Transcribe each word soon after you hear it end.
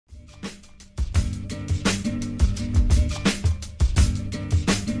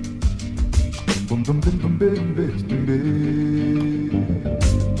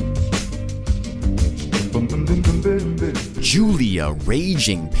Julia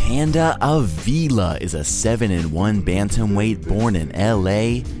Raging Panda Avila is a 7-1 bantamweight born in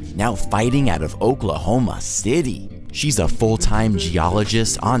LA, now fighting out of Oklahoma City. She's a full-time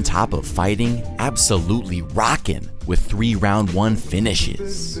geologist on top of fighting, absolutely rockin' with 3 round 1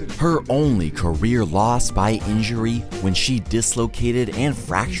 finishes. Her only career loss by injury when she dislocated and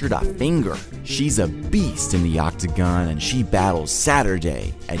fractured a finger. She's a beast in the octagon and she battles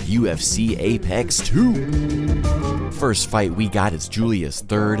Saturday at UFC Apex 2. First fight we got is Julia's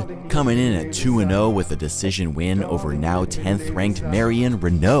third, coming in at 2-0 with a decision win over now 10th ranked Marion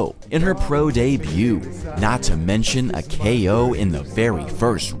Renault in her pro debut, not to mention a KO in the very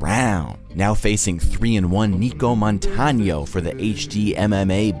first round. Now facing 3-1 Nico Montano for the HD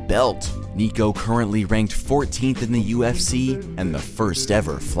MMA belt. Nico currently ranked 14th in the UFC and the first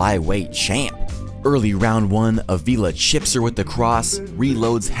ever flyweight champ. Early round 1, Avila chips her with the cross,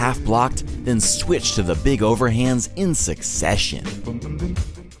 reloads half blocked, then switched to the big overhands in succession.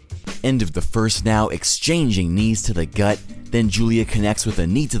 End of the first now, exchanging knees to the gut, then Julia connects with a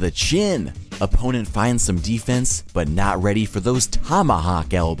knee to the chin. Opponent finds some defense, but not ready for those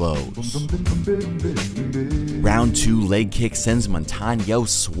tomahawk elbows. Round 2 leg kick sends Montano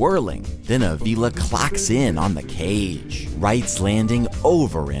swirling, then Avila clocks in on the cage. Rights landing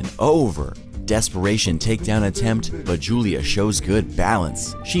over and over. Desperation takedown attempt, but Julia shows good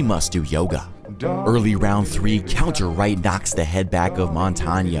balance. She must do yoga. Early round 3, counter right knocks the head back of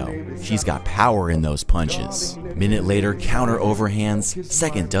Montano. She's got power in those punches. Minute later, counter overhands,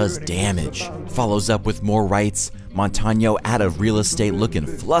 second does damage. Follows up with more rights, Montano out of real estate looking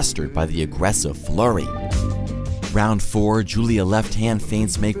flustered by the aggressive flurry. Round 4, Julia left hand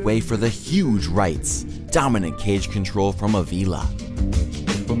feints make way for the huge rights. Dominant cage control from Avila.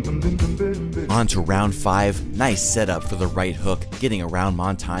 On to round 5, nice setup for the right hook, getting around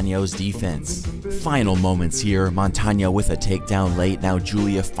Montano's defense. Final moments here, Montano with a takedown late, now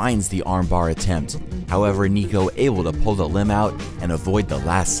Julia finds the armbar attempt. However, Nico able to pull the limb out and avoid the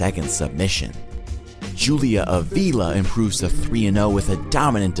last second submission. Julia Avila improves to 3-0 with a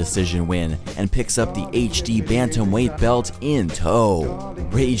dominant decision win and picks up the HD bantamweight belt in tow.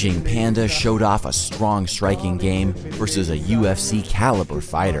 Raging Panda showed off a strong striking game versus a UFC caliber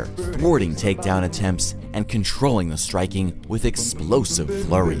fighter, thwarting takedown attempts and controlling the striking with explosive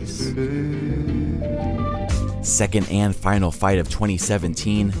flurries. Second and final fight of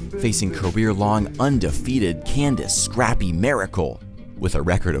 2017, facing career-long undefeated Candice Scrappy Miracle. With a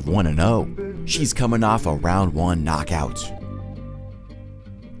record of 1-0, she's coming off a round 1 knockout.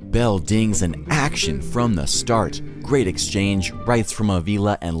 Bell dings an action from the start. Great exchange, rights from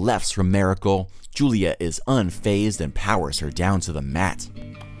Avila and lefts from Miracle. Julia is unfazed and powers her down to the mat.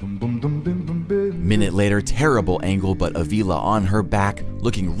 Minute later, terrible angle, but Avila on her back,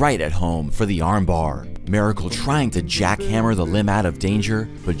 looking right at home for the armbar. Miracle trying to jackhammer the limb out of danger,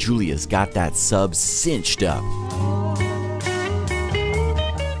 but Julia's got that sub cinched up.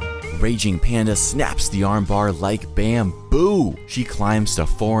 Raging Panda snaps the armbar like bamboo. She climbs to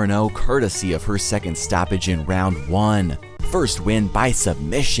 4-0 courtesy of her second stoppage in round 1. First win by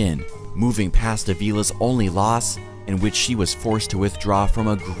submission, moving past Avila's only loss, in which she was forced to withdraw from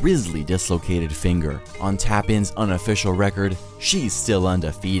a grisly dislocated finger. On Tap-In's unofficial record, she's still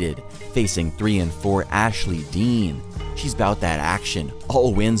undefeated, facing 3-4 Ashley Dean. She's bout that action,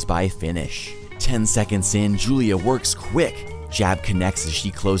 all wins by finish. 10 seconds in, Julia works quick. Jab connects as she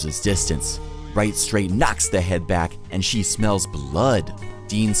closes distance. Right straight knocks the head back and she smells blood.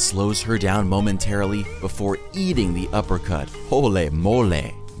 Dean slows her down momentarily before eating the uppercut. Holy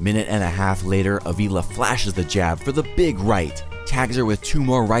mole. Minute and a half later, Avila flashes the jab for the big right, tags her with 2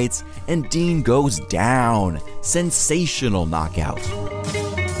 more rights, and Dean goes down. Sensational knockout.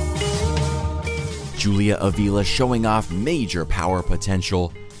 Julia Avila showing off major power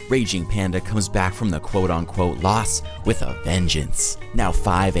potential. Raging Panda comes back from the quote-unquote loss with a vengeance, now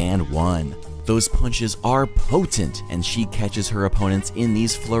 5-1. Those punches are potent, and she catches her opponents in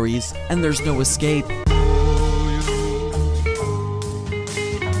these flurries, and there's no escape.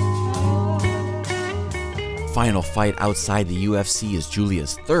 Final fight outside the UFC is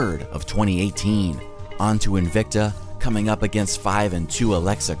Julia's third of 2018. On to Invicta, coming up against 5-2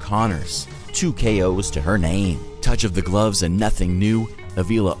 Alexa Connors. 2 KOs to her name. Touch of the gloves and nothing new.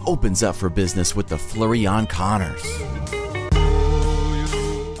 Avila opens up for business with the flurry on Connors.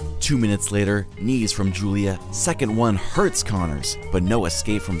 2 minutes later, knees from Julia. Second one hurts Connors, but no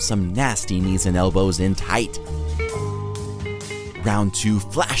escape from some nasty knees and elbows in tight. Round 2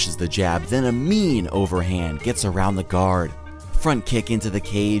 flashes the jab, then a mean overhand gets around the guard. Front kick into the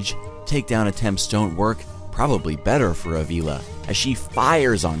cage, Takedown attempts don't work, probably better for Avila, as she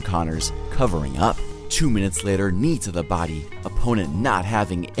fires on Connors, covering up. 2 minutes later, knee to the body, opponent not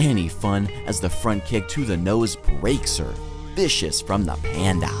having any fun as the front kick to the nose breaks her. Vicious from the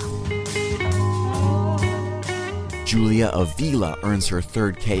Panda. Julia Avila earns her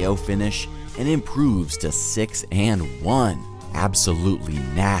third KO finish and improves to 6-1. Absolutely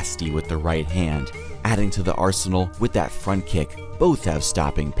nasty with the right hand. Adding to the arsenal with that front kick, both have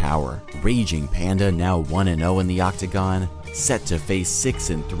stopping power. Raging Panda now 1-0 in the octagon, set to face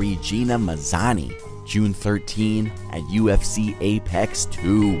 6-3 Gina Mazany, June 13 at UFC Apex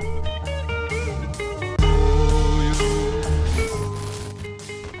 2.